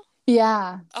ago?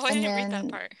 Yeah. Oh, I didn't read that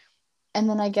part. And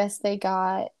then I guess they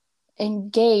got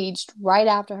engaged right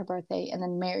after her birthday and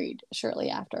then married shortly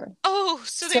after. Oh,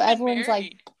 so So they've been everyone's like,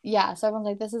 married. yeah, so everyone's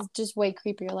like, this is just way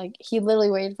creepier. Like, he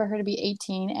literally waited for her to be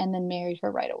 18 and then married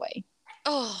her right away.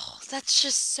 Oh, that's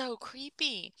just so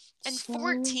creepy. And So,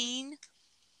 14?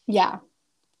 yeah.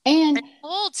 And And how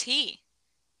old's he?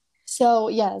 so,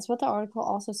 yeah, that's what the article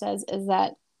also says is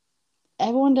that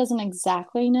everyone doesn't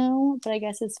exactly know, but I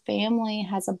guess his family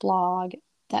has a blog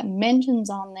that mentions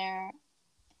on there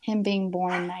him being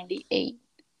born in 98.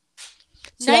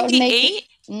 So that would make it,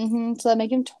 98? so that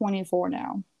make him 24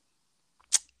 now.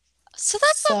 So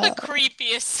that's not So, the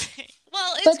creepiest thing.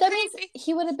 Well, it's but that means creepy.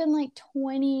 he would have been like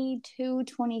 22,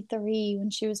 23 when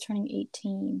she was turning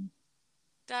 18.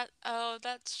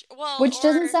 Well, Which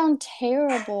doesn't or sound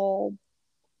terrible,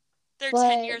 they're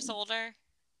 10 but years older.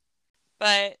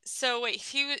 But so wait,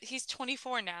 he's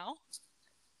 24 now?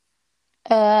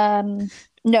 um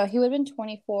no, he would have been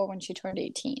 24 when she turned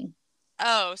 18.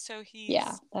 Oh, so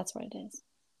Yeah, he's that's what it is.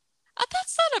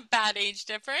 that's not a bad age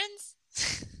difference.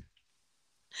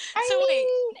 I So wait,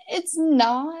 mean, it's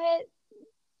not,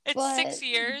 it's but 6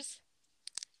 years?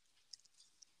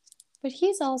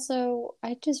 he's also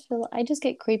I just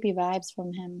get creepy vibes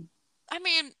from him. I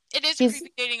mean, it is He's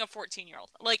creepy dating a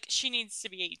 14-year-old. Like, she needs to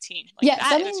be 18. Like, Yes, that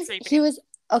that is means creepy. he was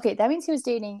okay, that means he was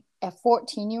dating a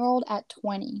 14-year-old at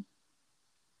 20.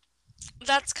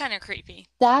 That's kind of creepy.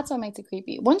 That's what makes it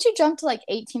creepy. Once you jump to like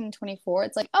 18 and 24,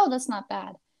 it's like, oh, that's not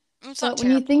bad. It's not But when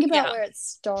you terrible. think about Yeah. where it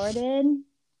started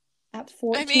at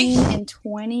I mean, 14 and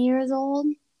 20 years old,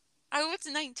 I was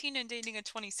 19 and dating a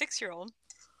 26-year-old.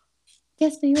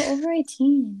 yes, but you were over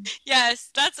 18. Yes,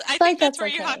 I Like, think that's that's where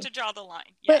you have okay. to draw the line.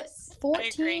 But Yes, I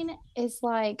agree. 14 is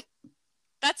like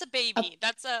That's a baby.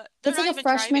 They're that's not like a even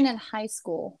freshman driving. in high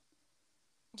school.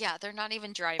 Yeah, they're not even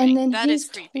And driving. then That is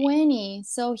he's creepy. 20,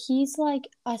 so he's like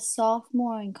a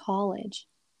sophomore in college,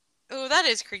 Oh, that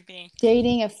is creepy.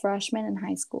 dating a freshman in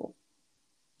high school.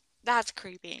 That's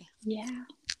creepy. Yeah.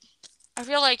 I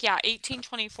feel like, yeah, 18,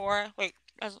 24,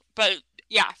 but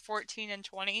yeah, 14 and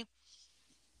 20,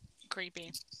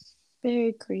 creepy.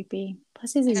 Very creepy.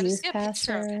 Plus, he's I a gotta see youth a picture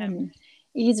pastor of him. and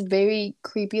he's very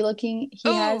creepy looking. He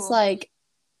has Oh, like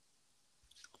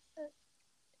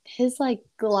his like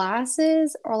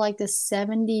glasses are like the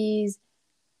 70s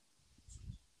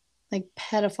like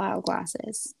pedophile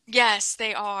glasses. yes,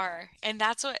 they are. And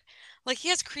that's like, he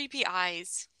has creepy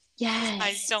eyes. His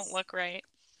eyes don't Yes. look right.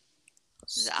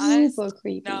 His eyes Super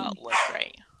do not creepy. look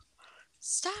right.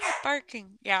 Stop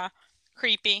barking. Yeah,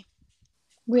 creepy.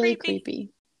 Really Creepy. creepy.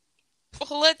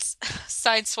 Well, let's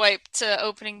sideswipe to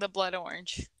opening the blood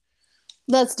orange.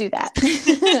 Let's do that.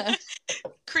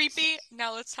 Creepy.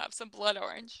 Now let's have some blood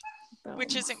orange,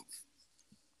 which Boom. isn't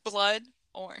blood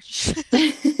orange.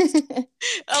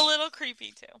 A little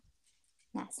creepy too.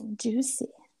 Nice and juicy.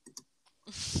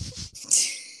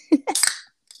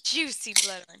 Juicy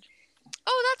blood orange.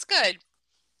 Oh, that's good.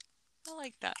 I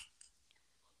like that.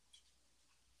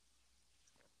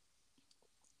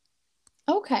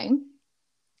 Okay.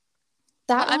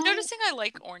 That I'm one, noticing I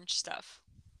like orange stuff.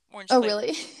 Orange oh, flavor.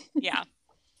 really? Yeah,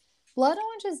 Blood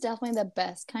orange is definitely the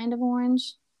best kind of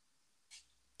orange.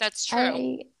 that's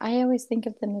true. I always think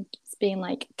of them as being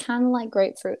like kind of like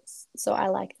grapefruits, so I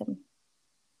like them.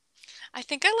 I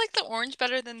think I like the orange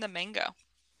better than the mango.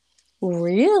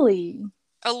 Really?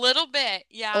 A little bit,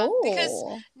 yeah. Because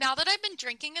Oh, now that I've been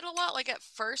drinking it a lot, like at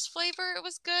first flavor it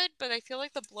was good, but I feel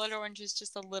like the blood orange is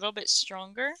just a little bit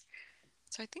stronger.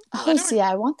 So I think Oh, blood see,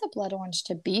 orange. I want the blood orange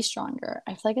to be stronger.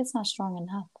 I feel like it's not strong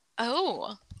enough.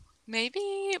 Oh,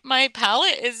 maybe my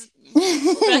palate is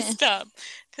messed up.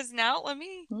 Because now let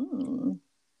me. Hmm.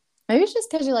 Maybe it's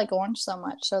just because you like orange so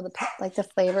much, so the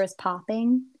flavor is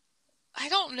popping. I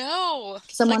don't know.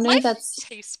 Because I'm Like my wondering if that's.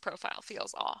 taste profile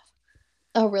feels off.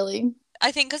 Oh, really?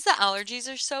 I think because the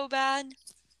allergies are so bad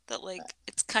that like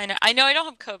it's kind of. I know I don't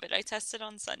have COVID. I tested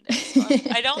on Sunday, so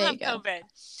I don't There you have go. COVID.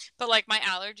 But like my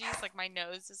allergies, like my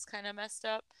nose is kind of messed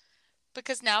up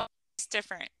because now it's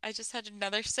different. I just had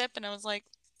another sip and I was like,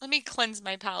 let me cleanse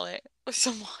my palate with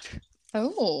some water.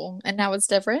 Oh, and now it's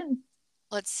different.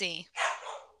 Let's see.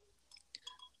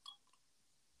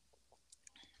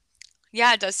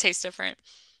 Yeah, it does taste different.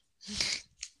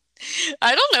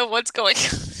 I don't know what's going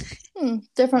on.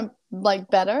 Different, like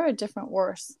better or different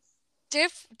worse?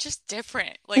 Just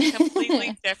different, like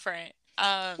completely different.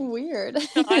 Weird.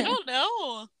 So I don't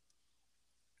know.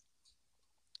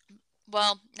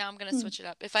 Well, now I'm gonna Hmm. switch it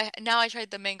up. If I now I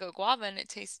tried the mango guava and it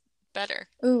tastes better.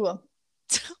 Ooh,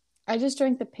 I just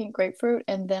drank the pink grapefruit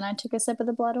and then I took a sip of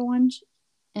the blood orange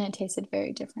and it tasted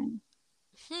very different.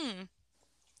 Hmm.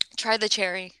 Try the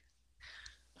cherry.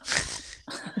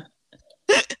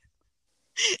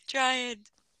 Try it.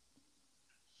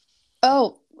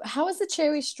 Oh, how is the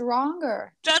cherry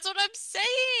stronger? That's what I'm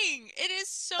saying. It is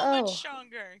so much Oh,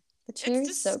 stronger. the It's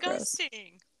cherry's so gross.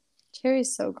 disgusting.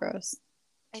 Cherry's so gross.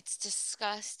 It's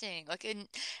disgusting.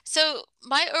 So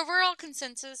my overall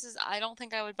consensus is I don't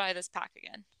think I would buy this pack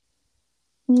again.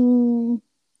 Mm,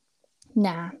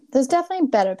 nah, there's definitely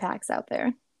better packs out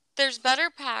there. There's better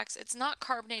packs. It's not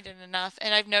carbonated enough,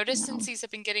 and I've noticed since No. these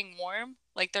have been getting warm,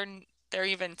 like they're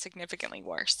even significantly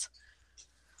worse.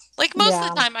 Like most of the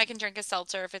Yeah. time I can drink a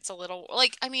seltzer if it's a little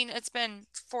like I mean it's been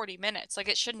 40 minutes. Like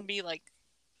it shouldn't be like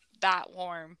that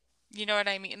warm. You know what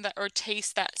I mean? Or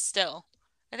taste that still.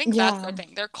 I think that's the Yeah.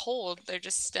 thing. They're cold, they're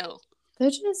just still. They're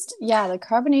just, yeah, the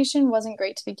carbonation wasn't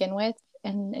great to begin with,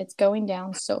 and it's going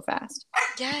down so fast.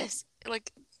 Yes.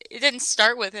 Like it didn't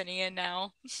start with any and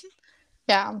now.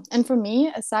 Yeah. And for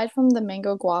me, aside from the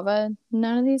mango guava,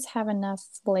 none of these have enough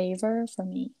flavor for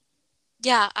me.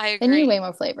 Yeah, I They need way agree.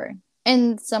 more flavor.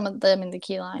 And some of them in the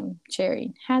key lime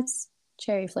cherry has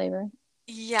cherry flavor.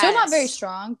 Still not very Yes.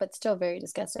 strong, but still very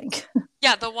disgusting.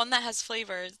 Yeah, the one that has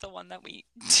flavor is the one that we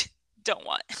don't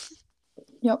want.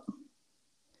 Yep.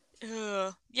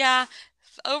 Ugh. Yeah,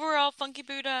 overall, Funky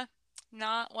Buddha,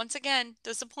 not once again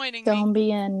disappointing me. Don't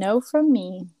be a no from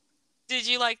me. Did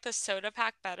you like the soda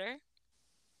pack better?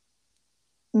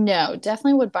 No,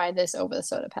 definitely would buy this over the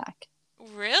soda pack.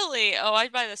 Really? Oh,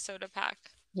 I'd buy the soda pack.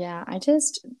 Yeah, I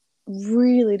just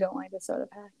really don't like the soda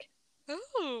pack.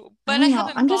 Ooh, I but I don't know.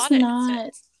 haven't I'm just bought it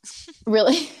not since.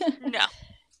 really. No.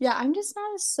 Yeah, I'm just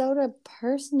not a soda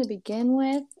person to begin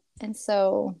with. And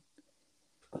so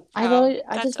Oh,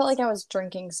 I that just felt like does. I was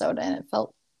drinking soda and it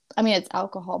felt, I mean, it's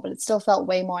alcohol, but it still felt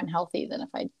way more unhealthy than if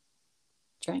I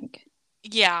drank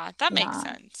Yeah, that makes not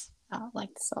sense. like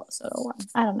the salt soda one.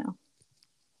 I don't know.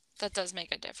 That does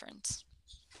make a difference.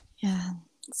 Yeah.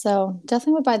 So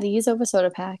definitely would buy these over soda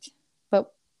pack,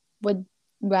 but would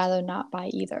rather not buy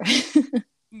either.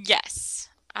 Yes.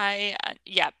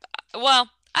 Yep. Well,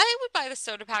 I would buy the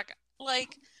soda pack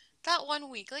like that one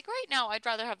week. Like right now, I'd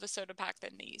rather have the soda pack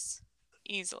than these.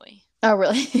 Easily. Oh,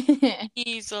 really?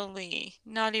 Easily.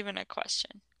 Not even a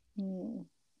question. Hmm.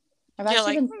 I've You're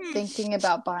actually like, been thinking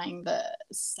about buying the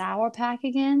sour pack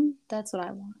again. That's what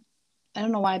I want. I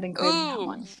don't know why I've been craving that ooh,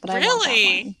 one, but I want that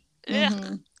really? one.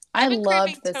 Ugh. I I've been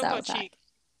loved craving the Topo sour Cheek. pack.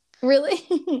 Really?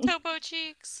 Topo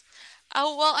Cheeks.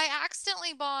 Oh, well, I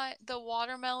accidentally bought the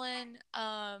watermelon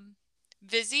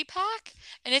Vizzy pack,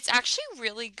 and it's actually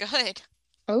really good.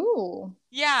 Oh,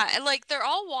 Yeah, and like they're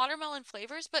all watermelon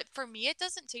flavors, but for me it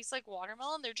doesn't taste like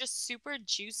watermelon. They're just super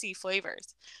juicy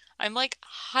flavors. I'm like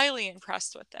highly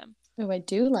impressed with them. oh, I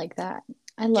do like that.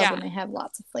 I love when Yeah. they have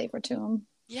lots of flavor to them.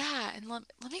 Yeah, and let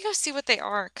me go see what they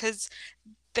are because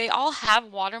they all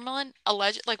have watermelon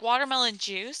alleged like watermelon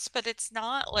juice, but it's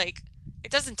not like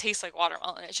it doesn't taste like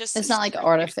watermelon. It's just It's not this like fruit juice.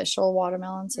 artificial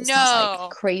watermelon, so it's not like No.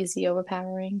 crazy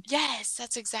overpowering. Yes,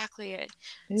 that's exactly it.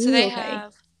 So Ooh, they okay.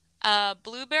 have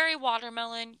blueberry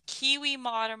watermelon, kiwi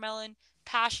watermelon,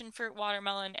 passion fruit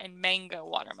watermelon, and mango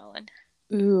watermelon.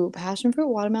 Ooh, passion fruit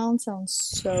watermelon sounds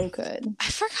so good. I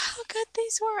forgot how good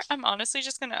these were. I'm honestly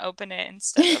just gonna open it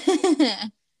instead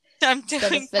of I'm Instead of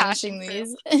doing passion finishing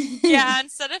fruit. these. Yeah,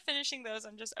 instead of finishing those,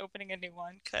 I'm just opening a new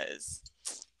one because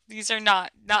these are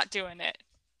not doing it.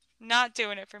 Not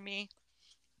doing it for me.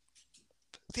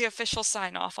 The official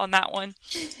sign off on that one.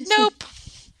 Nope.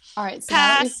 All right, so now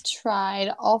that we've Pass.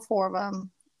 tried all four of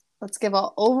them, let's give an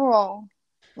overall.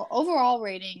 Well, overall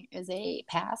rating is a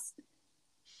pass.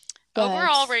 But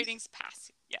Overall ratings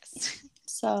pass. Yes.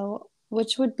 so, what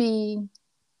would be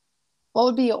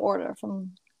your order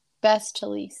from best to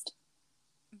least?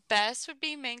 Best would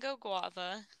be mango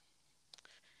guava,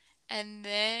 and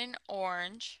then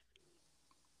orange,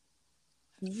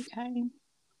 Okay.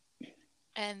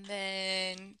 and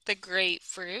then the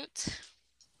grapefruit,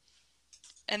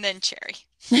 and then cherry.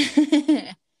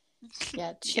 Yeah,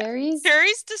 Yeah. cherries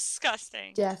Cherry's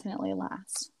disgusting. definitely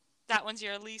last. That one's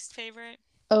your least favorite?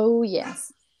 Oh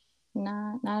yes.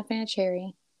 Not a fan of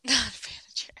cherry. Not a fan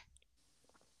of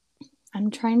cherry. I'm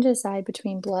trying to decide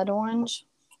between blood orange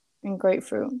and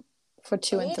grapefruit for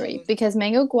 2 and 3 Oh. because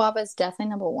mango guava is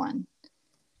definitely number one.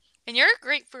 And you're a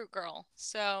grapefruit girl,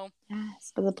 so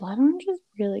Yes, but the blood orange is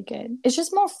really good. It's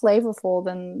just more flavorful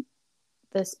than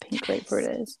this pink grapefruit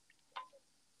yes. is.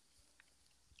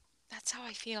 That's how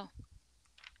I feel.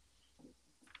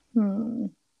 Hmm.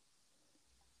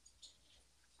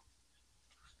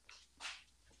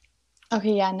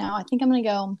 Okay, yeah, no, I think I'm gonna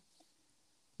go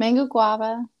mango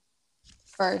guava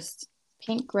first,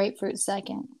 pink grapefruit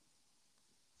second,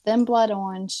 then blood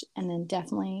orange, and then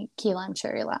definitely key lime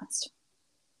cherry last.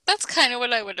 That's kind of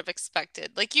what I would have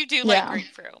expected. Like you do like Yeah.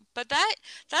 grapefruit, but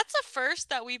that's a first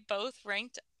that we both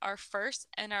ranked our first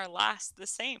and our last the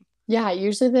same. Yeah,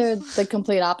 usually they're the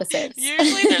complete opposites.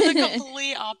 Usually they're the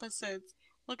complete opposites.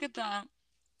 Look at that.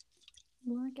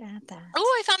 Look at that.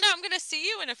 Oh, I found out I'm gonna see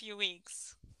you in a few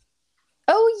weeks.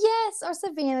 Oh, yes, our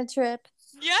Savannah trip.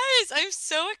 Yes, I'm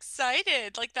so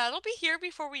excited. Like that'll be here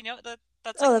before we know it.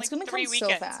 That's Oh, like in that's like gonna come three so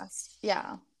weekends. fast.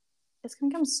 Yeah, it's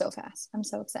gonna come so fast. I'm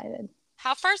so excited.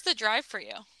 How far's the drive for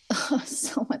you?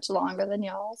 So much longer than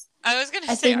y'all's. I was gonna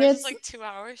I say think ours is it's like 2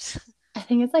 hours. I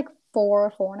think it's like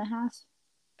 4 or 4.5.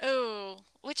 Oh,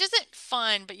 which isn't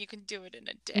fun, but you can do it in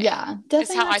a day. Yeah, Is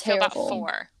definitely how not I feel about terrible.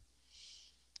 4.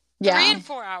 3 Yeah, and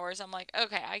 4 hours, I'm like,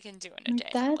 okay, I can do in a like day.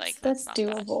 that's Like that's that's not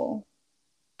bad, doable.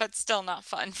 but still not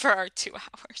fun for our 2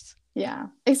 hours. Yeah,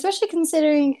 especially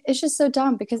considering it's just so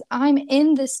dumb because I'm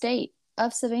in the state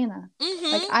of Savannah. Like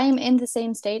Mm-hmm. I am in the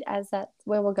same state as that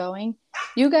where we're going.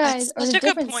 You guys That's are in such a a good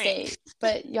different point. state,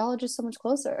 but y'all are just so much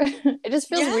closer. It just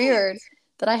feels Yes, weird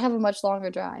that I have a much longer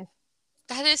drive.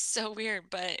 that is so weird,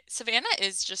 but Savannah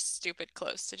is just stupid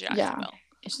close to Yeah, Jacksonville.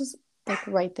 it's just like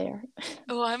right there.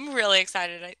 Oh, I'm really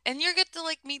excited. And you get to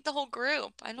like meet the whole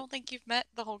group. I don't think you've met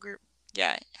the whole group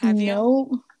yet, have you?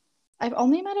 No, I've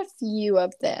only met a few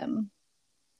of them.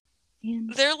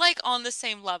 And They're like on the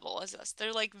same level as us.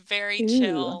 They're like very ooh,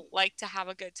 chill, like to have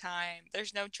a good time.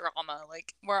 There's no drama.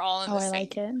 Like we're all in oh, the I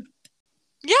like same.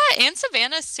 it. Yeah, and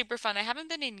Savannah's super fun. I haven't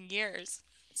been in years.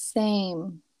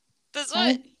 Same. That's what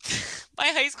I my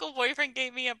high school boyfriend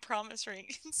gave me a promise ring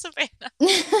in Savannah.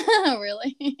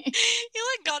 really. He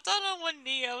like got down on one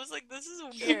knee. I was like, this is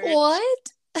weird.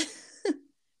 What?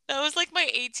 That was like my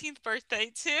 18th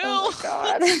birthday Oh my too.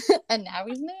 God. And now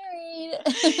he's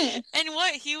married. And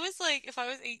what? He was like, if I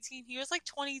was 18, he was like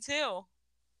 22. Oh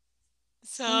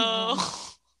So, man.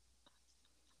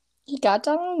 He got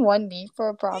down on one knee for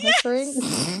a promise ring.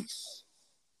 yes.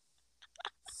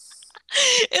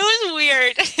 It was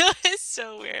weird. It was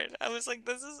so weird. I was like,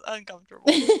 this is uncomfortable.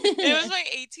 It was my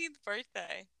 18th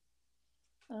birthday.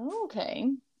 Oh, okay.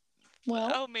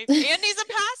 Well, Oh, maybe. And he's a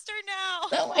pastor now.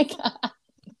 oh my God.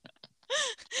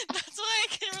 That's why I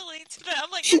can relate to that.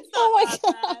 I'm like, it's Oh not my that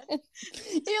God. bad.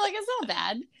 You're like, it's not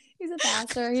bad. He's a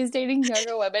pastor. He's dating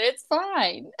younger women. It's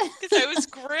fine. Because I was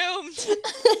groomed.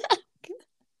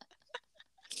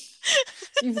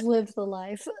 You've lived the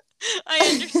life. I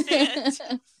understand.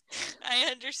 I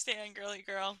understand, girly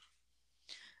girl.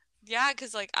 Yeah,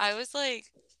 because like I was like,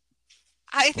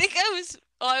 I think I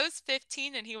was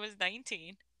 15 and he was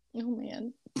 19. Oh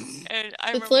man. And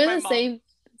I It's remember my literally the mom, same.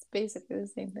 It's basically the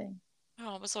same thing. my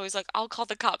mom was always like, I'll call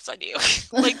the cops on you.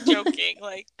 Like joking.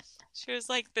 Like she was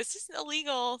like, this is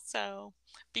illegal, so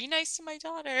be nice to my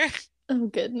daughter. Oh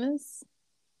goodness.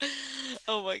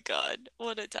 Oh my God.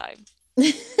 What a time.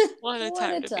 What a What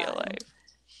time a to be time. alive.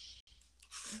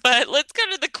 But let's go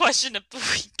to the question of the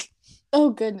week. Oh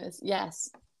goodness. Yes.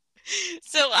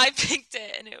 So I picked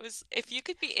it and it was if you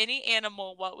could be any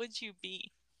animal, what would you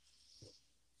be?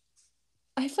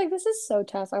 I feel like this is so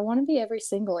tough. I want to be every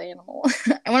single animal.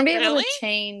 I want to be able Really? to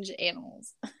change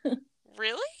animals.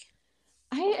 Really?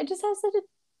 I just have such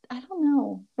a I don't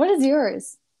know. What is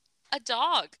yours? A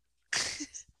dog.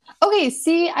 Okay,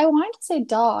 see, I wanted to say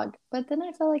dog, but then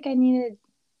I felt like I needed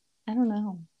I don't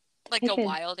know. Like I a could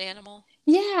wild animal.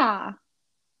 yeah.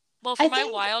 Well, for I my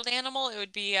think wild animal, it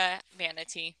would be a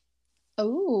manatee.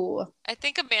 oh, I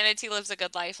think a manatee lives a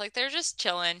good life. Like they're just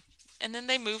chilling. And then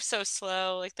they move so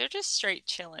slow. Like they're just straight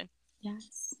chilling.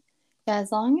 Yes. Yeah,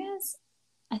 as long as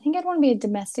I think I'd want to be a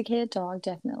domesticated dog,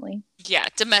 definitely. Yeah,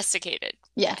 domesticated.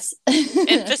 Yes.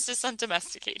 Emphasis on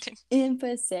domesticated.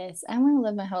 Emphasis. I want to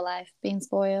live my whole life being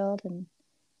spoiled and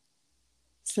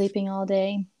sleeping all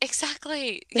day.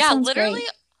 Exactly. This Yeah, sounds literally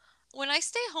great. when I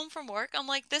stay home from work, I'm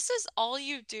like, this is all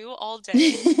you do all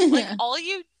day. Like all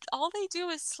they do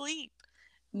is sleep.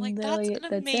 I'm like, that's Literally, an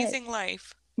that's it. amazing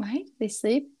life. Right? They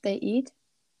sleep, they eat,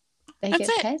 they That's get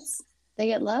it. pets, they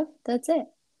get love. That's it.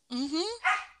 Mm-hmm.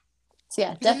 So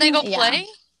yeah, Then they go definitely, yeah. play.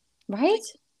 Right? Like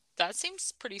that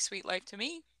seems pretty sweet life to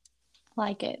me.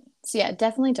 Like it. So yeah,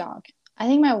 definitely dog. I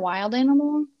think my wild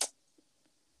animal,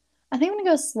 I think I'm gonna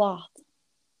go sloth.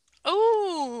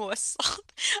 Oh, a sloth.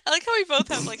 I like how we both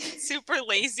have like super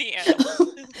lazy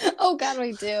animals. Oh God,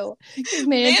 we do. Because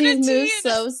manatees Manatee move and a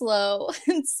so slow,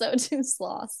 and so do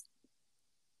sloths.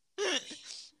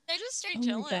 they're just straight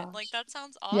Oh my chilling. Like gosh. that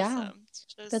sounds Yeah, awesome.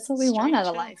 It's that's just what we want straight out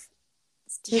of chill. life.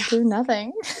 Is to Yeah. do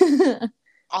nothing.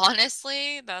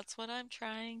 Honestly, that's what I'm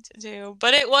trying to do.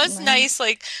 But it was Right. nice,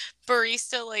 like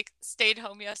barista like stayed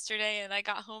home yesterday and I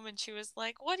got home and she was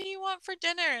like, "What do you want for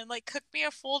dinner?" and like cooked me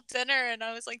a full dinner and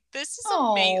I was like, "This is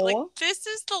amazing. Like Oh. this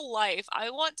is the life. I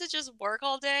want to just work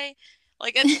all day.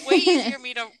 Like it's way easier for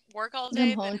me to work all Come day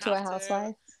than home to a have to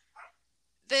housewife.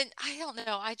 then I don't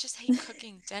know. I just hate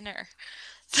cooking dinner.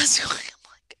 That's why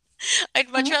I'm like I'd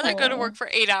much rather go to work Oh. for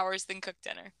 8 hours than cook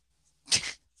dinner.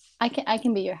 I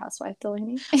can be your housewife,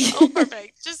 Delaney. Oh,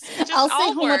 perfect. Just I'll stay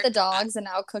I'll home with the work. dogs and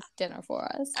I'll cook dinner for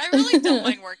us. I really don't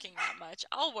mind working that much.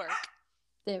 I'll work.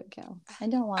 There we go. I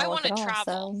don't want I to work want at to all,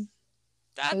 travel.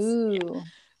 so Yeah. ooh.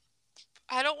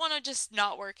 I don't want to just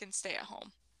not work and stay at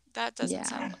home. That doesn't Yeah.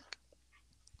 sound like.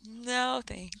 No,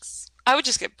 thanks. I would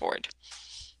just get bored.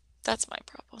 That's my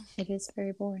problem. It is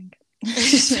very boring.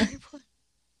 It's just very bored.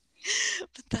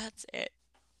 But that's it.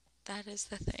 That is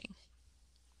the thing.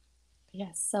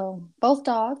 Yes, so both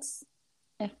dogs,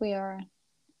 if we are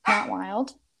not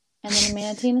wild, and then a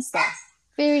manatee and a sloth.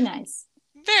 Very nice.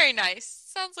 Very nice.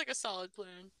 Sounds like a solid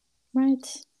plan.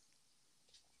 Right.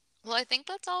 Well, I think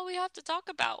that's all we have to talk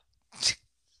about.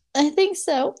 I think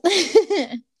so.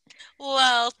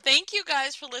 Well, thank you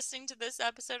guys for listening to this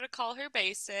episode of Call Her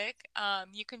Basic.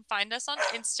 You can find us on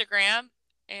Instagram,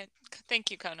 and thank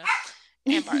you, Kona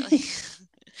and Barley.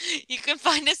 You can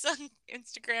find us on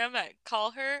Instagram at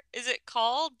call her. Is it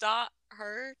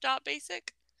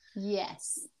call.her.basic?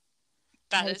 Yes. I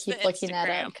That had to is the keep looking that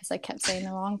up Instagram. because I kept saying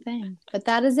the wrong thing. But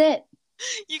that is it.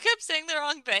 You kept saying the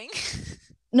wrong thing.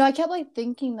 No, I kept like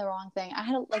thinking the wrong thing. I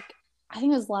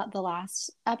think it was the last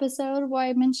episode where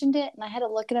I mentioned it, and I had to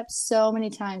look it up so many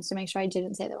times to make sure I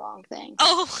didn't say the wrong thing.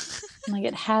 Oh, I'm like,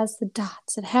 it has the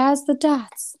dots. It has the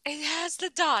dots. it has the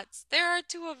dots. There are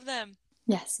two of them.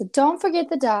 Yes, so don't forget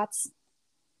the dots,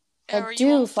 Or but you do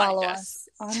won't find follow us. us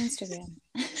on Instagram.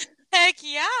 Heck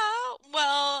yeah.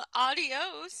 Well,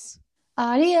 adios.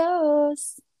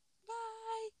 Adios.